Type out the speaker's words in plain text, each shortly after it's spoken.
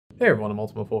Hey everyone, I'm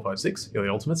Ultima456, you're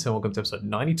the Ultimates, and welcome to episode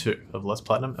 92 of Less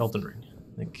Platinum Elden Ring.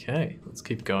 Okay, let's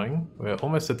keep going. We're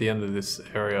almost at the end of this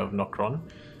area of Nokron.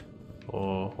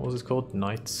 Or, what was it called?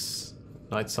 Knights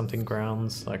something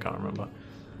grounds? I can't remember.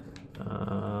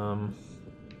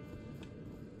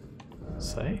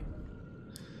 Say?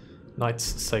 Knights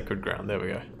Sacred Ground, there we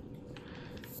go.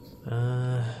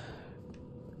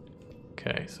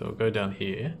 Okay, so we'll go down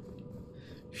here.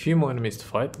 A few more enemies to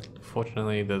fight.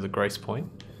 Fortunately, there's a grace point.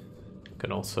 You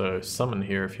can also summon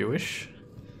here if you wish.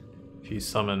 If you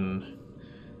summon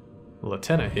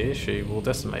Latenna here, she will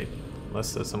decimate.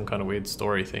 Unless there's some kind of weird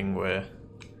story thing where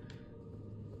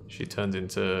she turns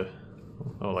into,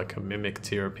 or like a mimic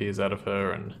tear appears out of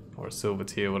her, and or a silver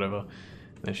tear, whatever.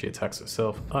 And then she attacks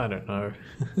herself. I don't know.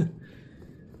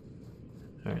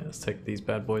 Alright, let's take these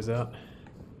bad boys out.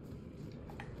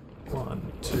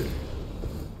 1, 2.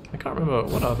 I can't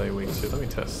remember, what are they weak to? Let me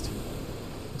test.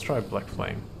 Let's try Black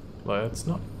Flame. Let's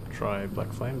not try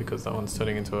Black Flame because that one's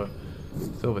turning into a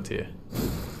silver tier.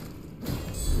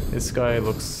 This guy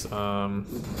looks like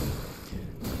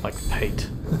Pate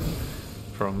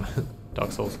from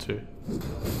Dark Souls 2.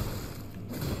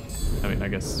 I mean, I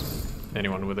guess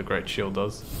anyone with a great shield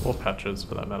does, or Patches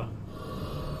for that matter.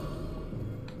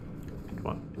 Come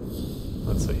on.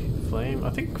 Let's see. Flame. I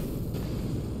think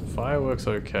fireworks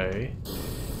okay.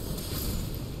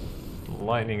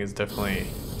 Lightning is definitely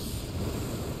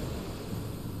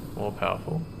more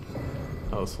powerful.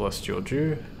 Oh, Celestial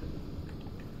Dew.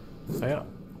 Oh, yeah.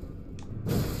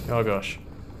 Oh gosh.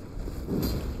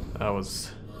 That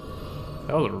was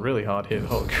a really hard hit,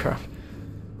 holy crap.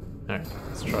 Alright,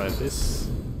 let's try this.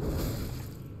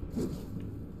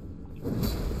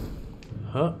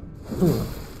 Huh?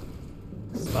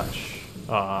 Slash.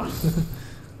 Ah.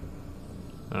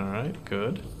 Alright,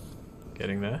 good.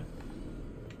 Getting there.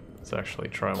 Let's actually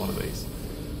try one of these.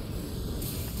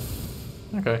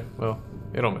 Okay, well,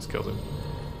 it almost killed him.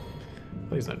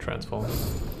 Please don't transform.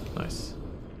 Nice.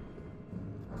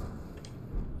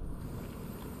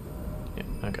 Yeah,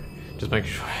 okay. Just make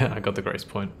sure I got the grace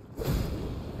point.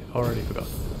 I already forgot.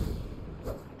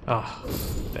 Ah,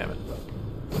 damn it.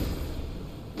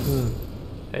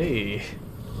 Hey!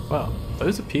 Wow,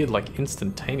 those appeared like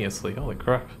instantaneously, holy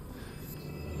crap.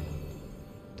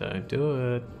 Don't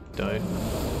do it. Don't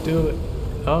do it.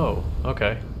 Oh,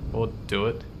 okay. Or do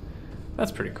it. That's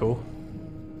pretty cool.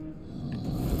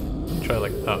 Try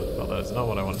like, oh, well that's not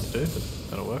what I wanted to do, but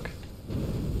that'll work.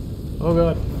 Oh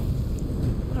god.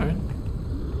 Alright.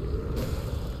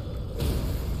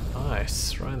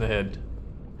 Nice, right in the head.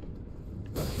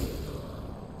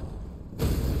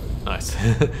 Nice.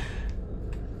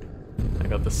 I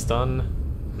got the stun,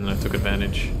 and I took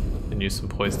advantage and used some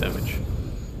poise damage.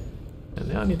 And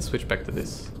now I need to switch back to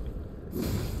this.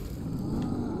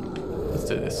 Let's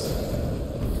do this.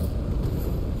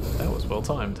 That was well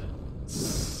timed.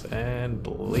 And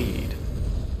bleed.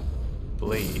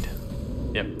 Bleed.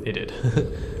 Yep, it did.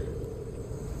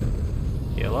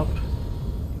 Heal up.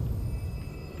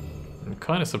 I'm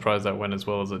kind of surprised that went as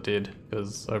well as it did,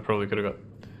 because I probably could have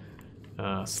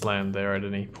got slammed there at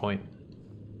any point.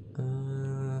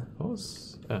 What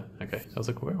was... Oh, okay. I was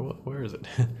like, where is it?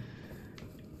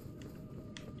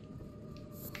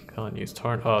 Can't use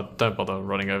torrent. Oh, don't bother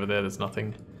running over there. There's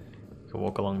nothing. You can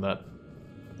walk along that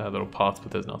little path,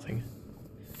 but there's nothing.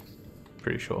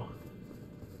 Pretty sure.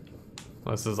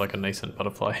 Well, this is like a nascent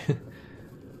butterfly.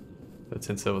 But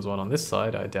since there was one on this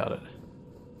side, I doubt it.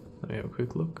 Let me have a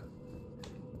quick look.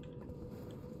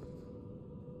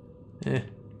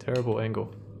 Terrible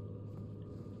angle.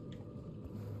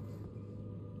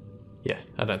 Yeah,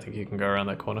 I don't think you can go around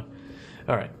that corner.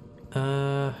 Alright.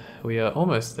 We are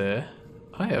almost there.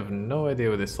 I have no idea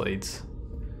where this leads.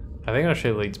 I think it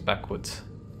actually leads backwards.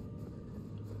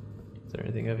 Is there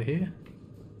anything over here?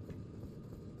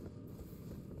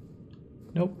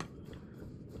 Nope.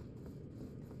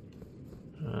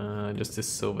 Just this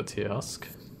silver tier husk.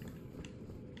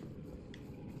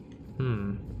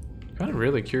 Kind of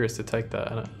really curious to take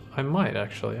that, and I might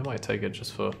actually. I might take it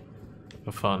just for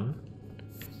fun.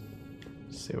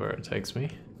 See where it takes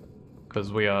me,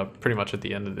 because we are pretty much at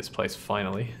the end of this place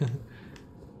finally.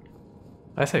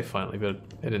 I say finally, but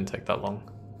it didn't take that long.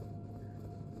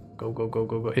 Go, go, go,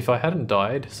 go, go. If I hadn't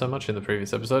died so much in the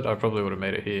previous episode, I probably would have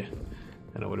made it here.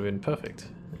 And it would have been perfect.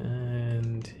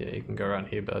 And yeah, you can go around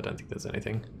here, but I don't think there's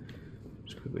anything.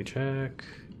 Just quickly check.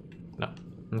 No.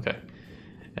 Okay.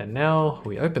 And now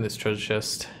we open this treasure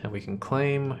chest and we can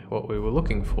claim what we were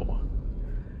looking for.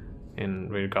 In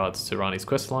regards to Ranni's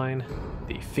questline,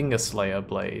 the Fingerslayer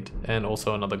Blade, and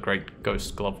also another great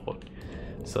ghost glovewort.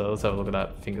 So let's have a look at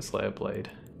that Fingerslayer Blade.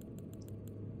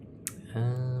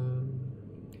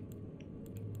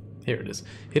 Here it is.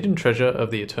 Hidden treasure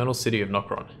of the eternal city of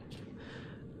Nokron.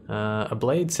 A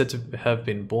blade said to have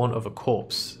been born of a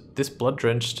corpse. This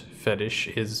blood-drenched fetish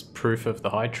is proof of the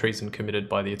high treason committed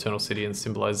by the Eternal City and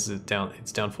symbolizes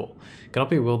its downfall. It cannot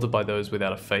be wielded by those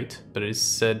without a fate, but it is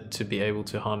said to be able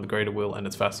to harm the Greater Will and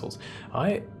its vassals.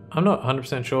 I'm not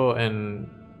 100% sure, and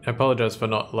I apologize for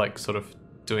not, like, sort of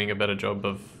doing a better job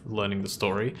of learning the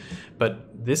story,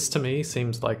 but this to me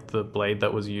seems like the blade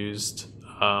that was used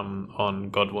on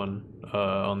Godwin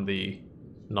on the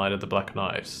Night of the Black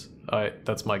Knives.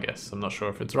 That's my guess. I'm not sure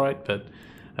if it's right, but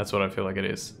that's what I feel like it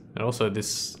is. And also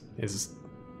this is,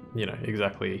 you know,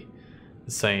 exactly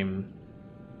the same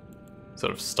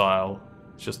sort of style,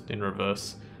 just in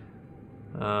reverse.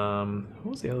 What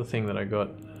was the other thing that I got?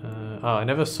 I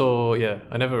never saw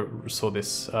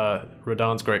this,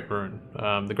 Radahn's Great Rune.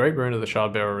 The Great Rune of the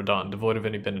Shardbearer Radahn, devoid of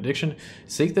any benediction.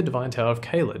 Seek the Divine Tower of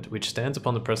Caelid, which stands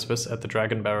upon the precipice at the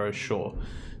Dragon Barrow shore.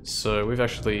 So we've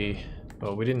actually,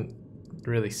 well, we didn't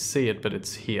really see it, but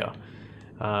it's here.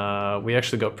 We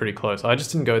actually got pretty close. I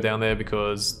just didn't go down there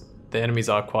because the enemies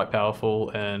are quite powerful,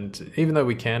 and even though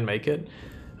we can make it,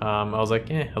 I was like,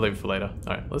 yeah, I'll leave it for later.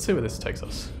 Alright, let's see where this takes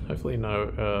us. Hopefully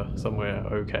somewhere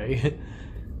okay.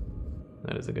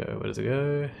 Where does it go? Where does it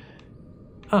go?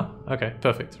 Ah, okay,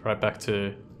 perfect. Right back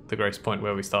to the Grace Point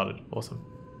where we started. Awesome.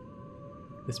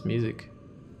 This music.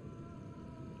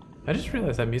 I just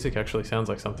realized that music actually sounds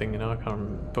like something, you know, I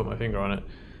can't put my finger on it.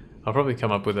 I'll probably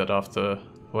come up with it after,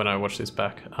 when I watch this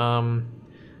back.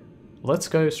 Let's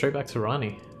go straight back to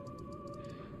Ranni.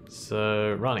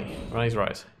 So, Ranni's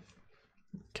Rise.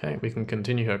 Okay, we can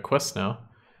continue her quest now.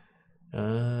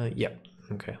 Yep.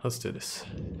 Okay, let's do this.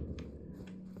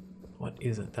 What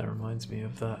is it that reminds me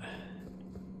of that?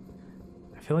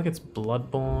 I feel like it's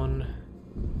Bloodborne.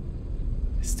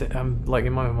 I'm like,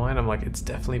 in my mind, I'm like, it's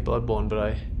definitely Bloodborne, but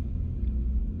I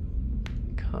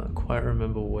can't quite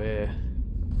remember where.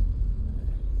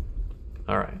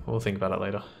 Alright, we'll think about it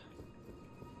later.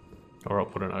 Or I'll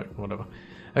put a note, whatever.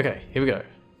 Okay, here we go.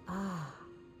 Ah,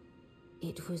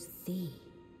 it was thee,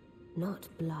 not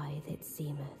blithe it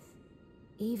seemeth.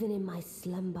 Even in my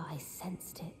slumber I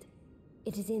sensed it.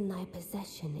 It is in thy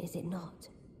possession, is it not?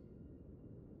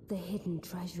 The hidden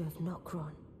treasure of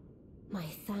Nokron. My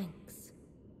thanks.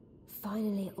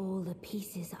 Finally all the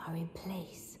pieces are in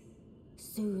place.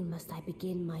 Soon must I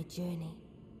begin my journey.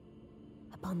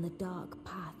 Upon the dark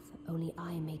path only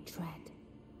I may tread.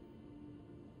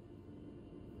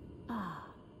 Ah,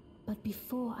 but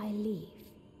before I leave,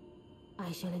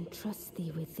 I shall entrust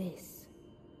thee with this.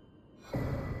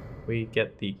 We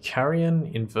get the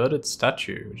Carian inverted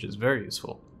statue, which is very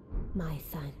useful. My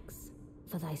thanks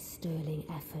for thy sterling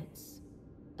efforts.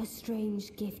 A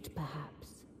strange gift,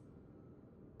 perhaps.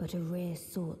 But a rare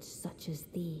sort such as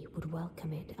thee would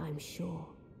welcome it, I'm sure.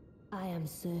 I am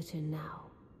certain now.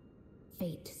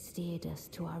 Fate steered us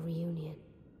to our reunion.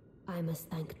 I must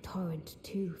thank Torrent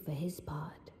too for his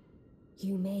part.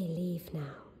 You may leave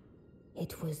now.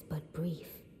 It was but brief.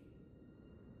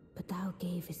 But thou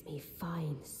gavest me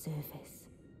fine service.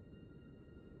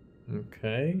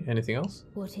 Okay, anything else?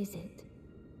 What is it?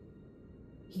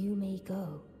 You may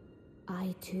go.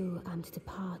 I too am to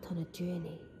depart on a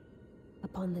journey.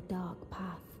 Upon the dark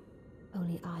path,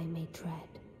 only I may tread.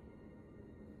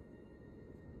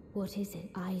 What is it?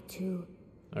 I too...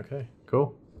 Okay,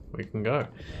 cool. We can go.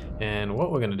 And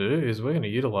what we're going to do is we're going to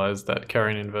utilize that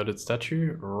Carian inverted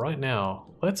statue right now.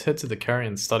 Let's head to the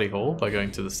Carian Study Hall by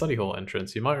going to the Study Hall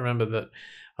entrance. You might remember that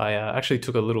I actually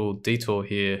took a little detour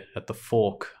here at the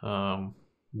fork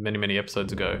many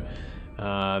episodes ago.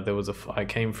 I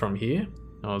came from here.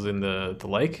 I was in the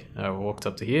lake. I walked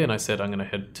up to here and I said I'm going to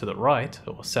head to the right,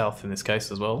 or south in this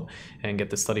case as well, and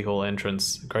get the Study Hall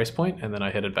entrance Grace Point, and then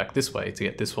I headed back this way to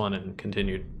get this one and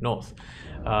continued north.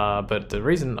 But the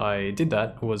reason I did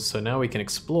that was so now we can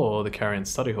explore the Carian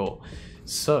Study Hall.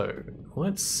 So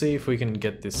let's see if we can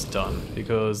get this done,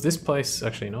 because this place,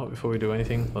 actually not, before we do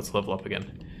anything, let's level up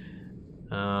again.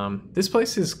 This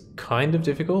place is kind of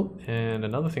difficult, and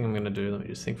another thing I'm going to do, let me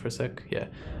just think for a sec. Yeah,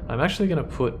 I'm actually going to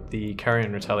put the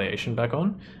Carian Retaliation back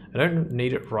on. I don't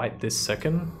need it right this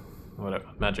second. Whatever,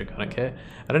 magic, I don't care.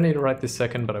 I don't need it right this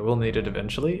second, but I will need it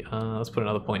eventually. Let's put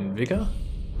another point in Vigor.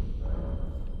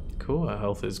 Cool, our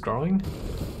health is growing.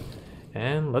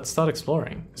 And let's start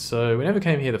exploring. So we never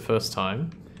came here the first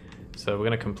time, so we're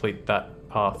going to complete that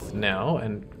path now,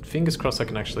 and fingers crossed I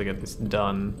can actually get this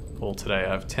done all today. I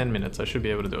have 10 minutes, I should be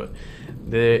able to do it.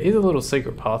 There is a little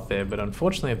secret path there, but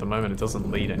unfortunately at the moment it doesn't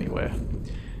lead anywhere.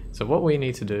 So what we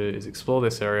need to do is explore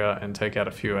this area and take out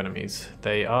a few enemies.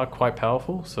 They are quite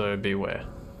powerful, so beware.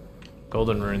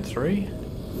 Golden Rune 3.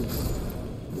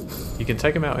 You can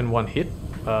take them out in one hit,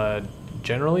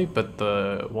 generally, but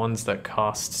the ones that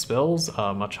cast spells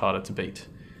are much harder to beat.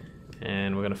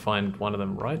 And we're going to find one of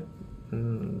them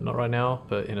not right now,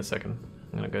 but in a second.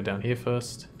 I'm going to go down here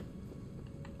first.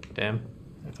 Damn,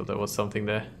 I thought there was something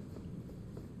there.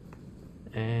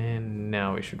 And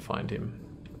now we should find him.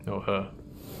 Or her.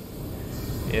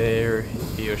 There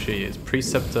he or she is.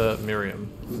 Preceptor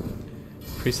Miriam.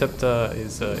 Preceptor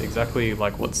is exactly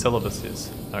like what Celibus is.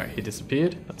 Alright, he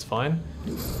disappeared. That's fine.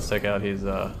 Let's take out his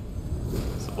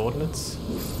subordinates.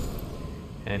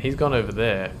 And he's gone over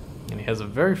there. And he has a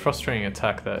very frustrating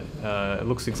attack that it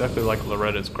looks exactly like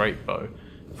Loretta's great bow.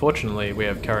 Fortunately, we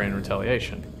have Carian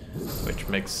Retaliation, which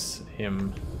makes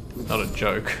him not a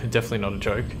joke. Definitely not a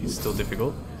joke. He's still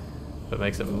difficult, but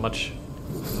makes it much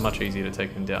easier to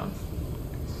take him down.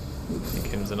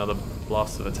 Here comes another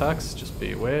blast of attacks. Just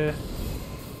be aware.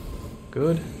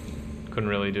 Good. Couldn't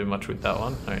really do much with that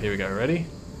one. Alright, here we go. Ready?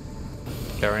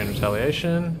 Carian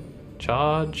Retaliation.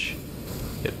 Charge.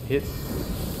 Hit.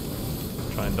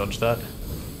 Try and dodge that.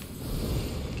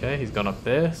 Okay, he's gone up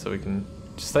there, so we can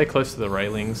just stay close to the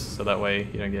railings, so that way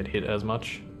you don't get hit as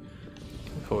much.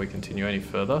 Before we continue any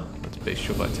further, let's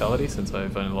Bestial Vitality, since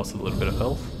I've only lost a little bit of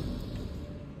health.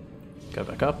 Go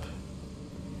back up.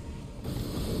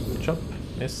 Jump.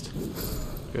 Missed.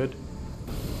 Good.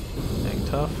 Hang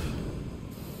tough.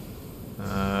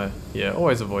 Yeah,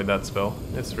 always avoid that spell.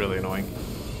 It's really annoying.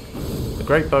 The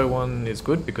Great Bow one is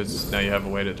good because now you have a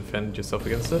way to defend yourself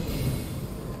against it.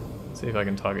 See if I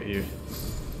can target you.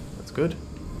 That's good.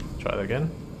 Try that again.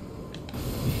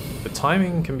 The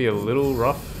timing can be a little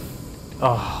rough.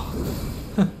 Oh.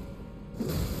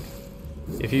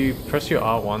 If you press your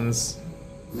R1s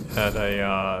at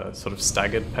a sort of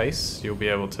staggered pace, you'll be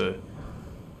able to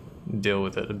deal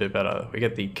with it a bit better. We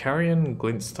get the Carian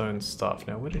Glintstone Staff.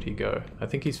 Now, where did he go? I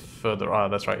think he's further... Ah,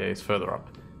 that's right, yeah, he's further up.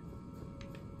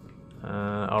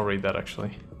 I'll read that,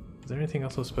 actually. Is there anything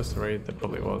else I was supposed to read? There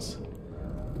probably was.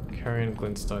 Carian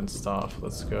Glintstone Staff.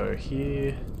 Let's go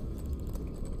here.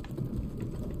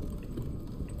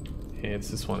 Yeah, it's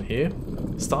this one here.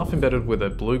 Staff embedded with a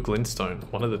blue glintstone.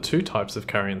 One of the two types of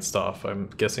Carian staff. I'm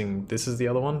guessing this is the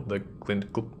other one, the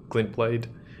glint blade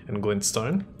and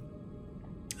glintstone.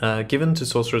 Given to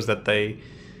sorcerers that they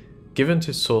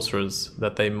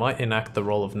might enact the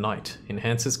role of knight.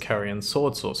 Enhances Carian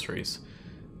sword sorceries.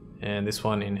 And this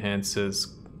one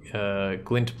enhances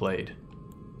glint blade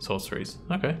sorceries.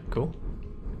 Okay, cool.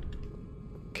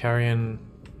 Carian...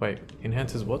 Wait,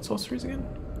 enhances what sorceries again?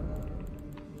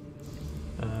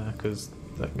 Because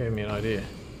that gave me an idea.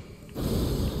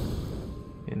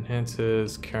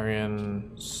 Enhances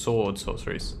Carian sword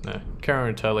sorceries. No, Carian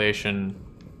Retaliation,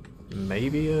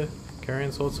 maybe a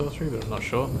Carian sword sorcery, but I'm not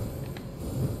sure.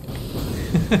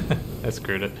 I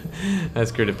screwed it. I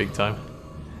screwed it big time.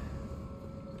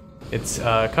 It's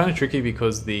kind of tricky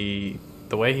because the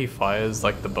way he fires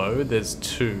like the bow, there's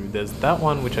two. There's that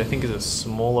one, which I think is a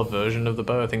smaller version of the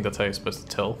bow. I think that's how you're supposed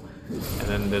to tell. And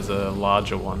then there's a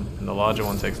larger one, and the larger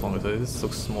one takes longer. So this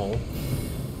looks small,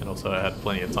 and also I had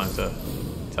plenty of time to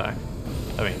attack.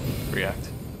 I mean, react,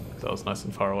 because I was nice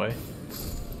and far away.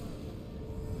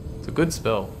 It's a good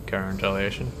spell, Carian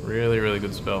Retaliation. Really, really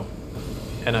good spell,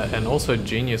 and also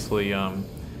geniusly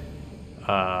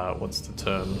what's the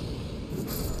term?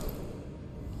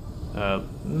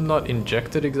 Not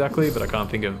injected exactly, but I can't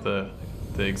think of the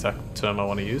exact term I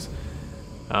want to use.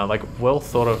 Like well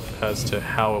thought of as to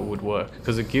how it would work,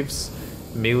 because it gives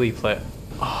melee play.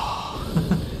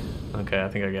 Oh. Okay, I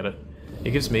think I get it.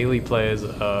 It gives melee players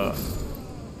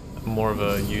more of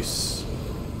a use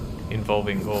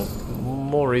involving, or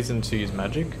more reason to use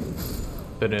magic,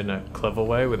 but in a clever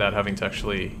way without having to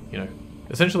actually, you know,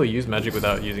 essentially use magic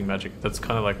without using magic. That's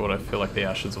kind of like what I feel like the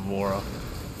Ashes of War are.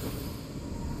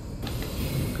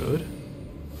 Good.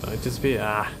 Don't disappear.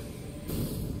 Ah.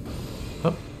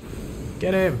 Oh.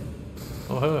 Get him!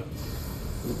 Or her.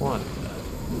 1,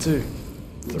 2,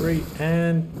 3,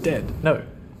 and dead. No.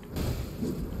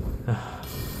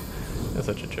 That's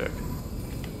such a jerk.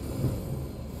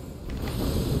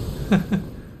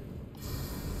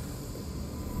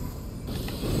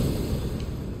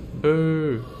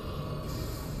 Boo!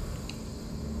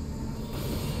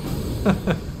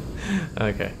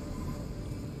 Okay.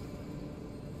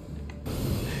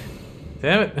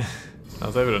 Damn it! I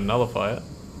was able to nullify it.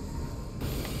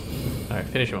 Alright,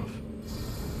 finish him off.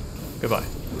 Goodbye.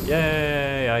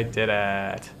 Yay! I did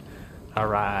it!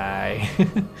 Alright.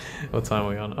 What time are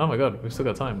we on? Oh my god, we've still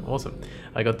got time. Awesome.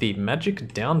 I got the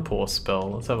Magic Downpour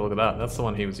spell. Let's have a look at that. That's the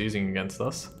one he was using against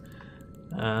us.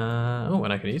 Oh,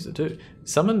 and I can use it too.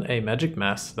 Summon a magic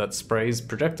mass that sprays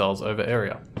projectiles over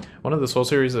area. One of the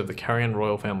sorceries of the Carian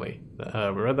royal family.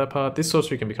 We read that part. This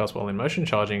sorcery can be cast while in motion,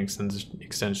 charging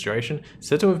extends duration.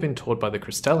 Said to have been taught by the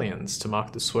Crystallians to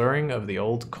mark the swearing of the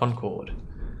old Concord.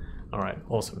 Alright,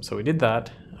 awesome. So we did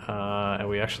that, and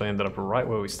we actually ended up right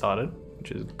where we started,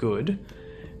 which is good.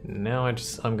 Now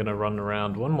I'm gonna run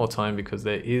around one more time because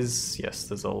there's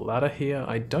a ladder here.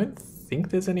 I don't think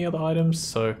there's any other items,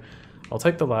 so I'll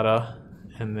take the ladder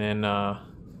and then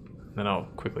I'll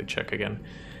quickly check again.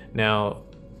 Now,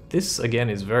 this again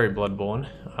is very Bloodborne,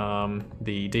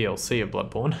 the DLC of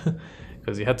Bloodborne,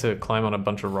 because you had to climb on a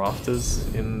bunch of rafters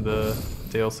in the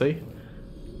DLC.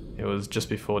 It was just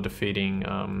before defeating,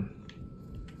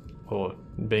 or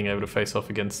being able to face off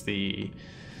against the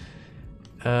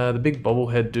big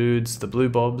bobblehead dudes, the blue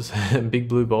bobs, big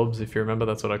blue bobs, if you remember,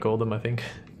 that's what I called them, I think.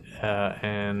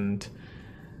 And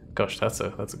gosh, that's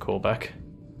a callback.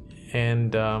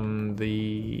 And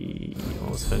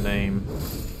what was her name?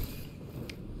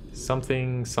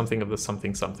 Something of the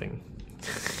something.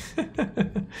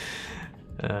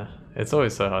 It's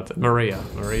always so hard to... Maria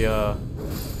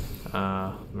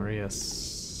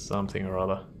something or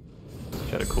other.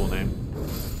 She had a cool name.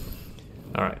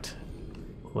 Alright.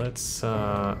 Let's,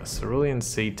 Cerulean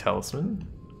Seed Talisman.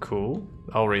 Cool.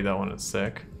 I'll read that one in a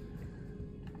sec.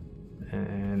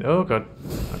 And, oh god.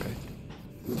 Okay.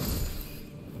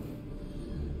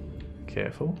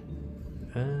 Careful.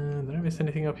 Did I miss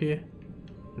anything up here?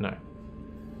 No.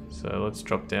 So let's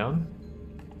drop down.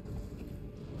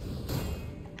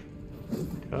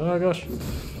 Oh gosh.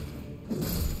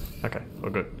 Okay, we're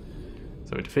good.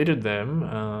 So we defeated them.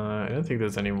 I don't think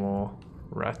there's any more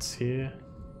rats here.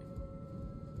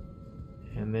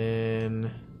 And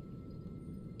then...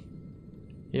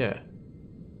 yeah.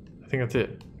 I think that's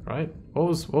it, right? What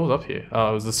was up here?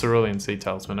 Oh, it was the Cerulean Seed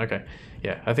Talisman. Okay.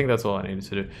 Yeah, I think that's all I needed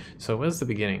to do. So where's the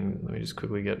beginning? Let me just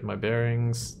quickly get my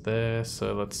bearings there.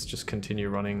 So let's just continue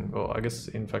running. Oh, I guess,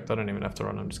 in fact, I don't even have to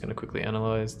run. I'm just going to quickly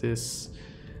analyze this.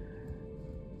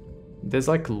 There's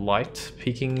like light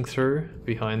peeking through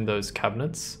behind those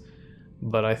cabinets,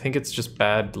 but I think it's just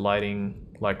bad lighting,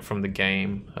 like from the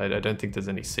game. I don't think there's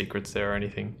any secrets there or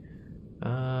anything.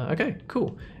 Okay,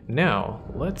 cool. Now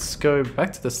let's go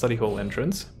back to the study hall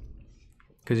entrance,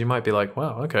 because you might be like,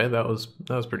 wow, okay, that was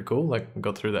pretty cool. Like,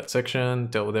 got through that section,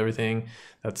 dealt with everything.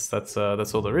 That's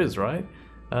all there is, right?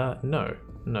 No,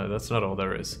 that's not all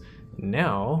there is.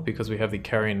 Now, because we have the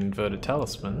Carian inverted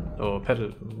talisman, or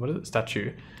what is it,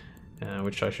 statue,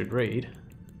 which I should read.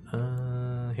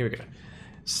 Here we go.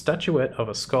 Statuette of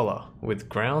a scholar with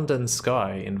ground and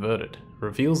sky inverted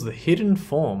reveals the hidden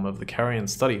form of the Carian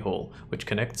Study Hall, which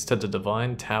connects to the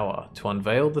divine tower to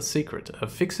unveil the secret.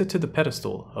 Affix it to the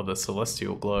pedestal of the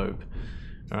celestial globe.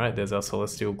 Alright, there's our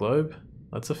celestial globe.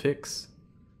 Let's affix.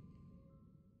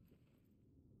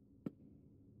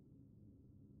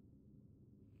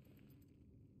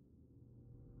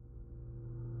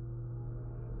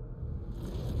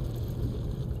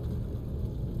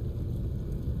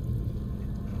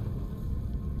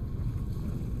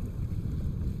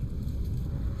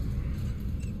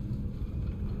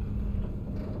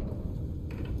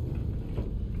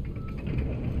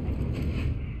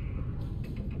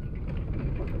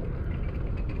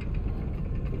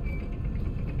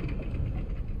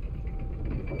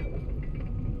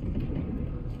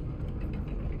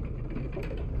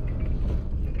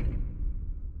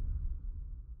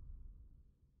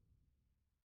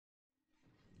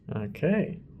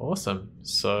 Okay, awesome.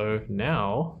 So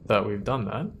now that we've done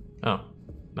that... oh,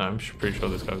 no, I'm pretty sure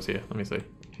this guy was here. Let me see if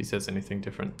he says anything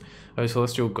different. Oh,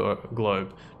 celestial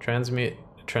globe. Transmit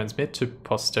to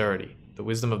posterity. The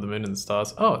wisdom of the moon and the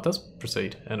stars. Oh, it does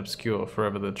proceed and obscure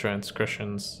forever the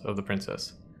transgressions of the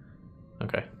princess.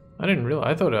 Okay. I didn't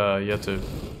realize. I thought you had to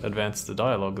advance the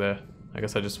dialogue there. I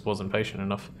guess I just wasn't patient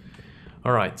enough.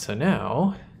 Alright, so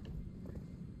now,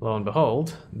 lo and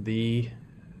behold, the...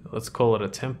 let's call it a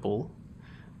temple,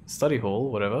 study hall,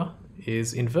 whatever,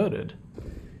 is inverted.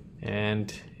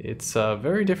 And it's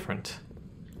very different.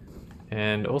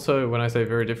 And also, when I say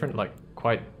very different, like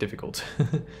quite difficult.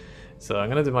 So I'm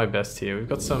gonna do my best here. We've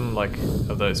got some like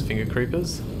of those finger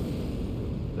creepers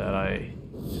that I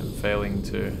am failing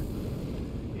to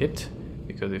hit,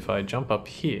 because if I jump up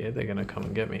here, they're gonna come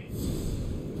and get me.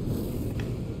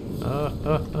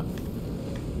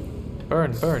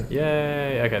 Burn, burn,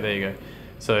 yay! Okay, there you go.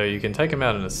 So you can take them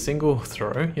out in a single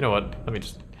throw. You know what, let me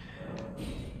just...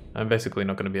 I'm basically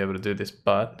not going to be able to do this,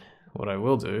 but what I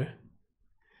will do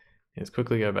is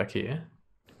quickly go back here.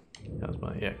 That was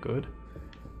my... yeah, good.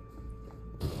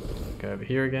 Go over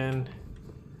here again.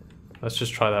 Let's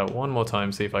just try that one more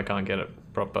time, see if I can't get it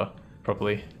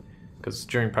properly. Because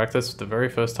during practice, the very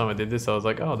first time I did this, I was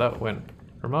like, oh, that went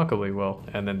remarkably well,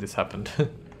 and then this happened.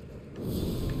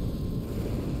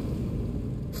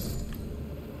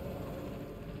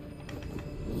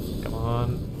 Come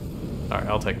on. Alright,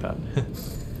 I'll take that.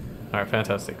 Alright,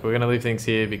 fantastic. We're going to leave things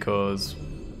here because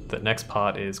the next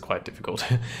part is quite difficult.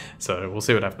 So we'll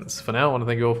see what happens. For now, I want to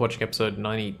thank you all for watching episode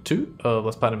 92 of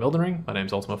Let's Platinum Elden Ring. My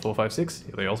name's Ultima456,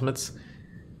 you're the Ultimates,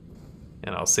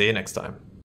 and I'll see you next time.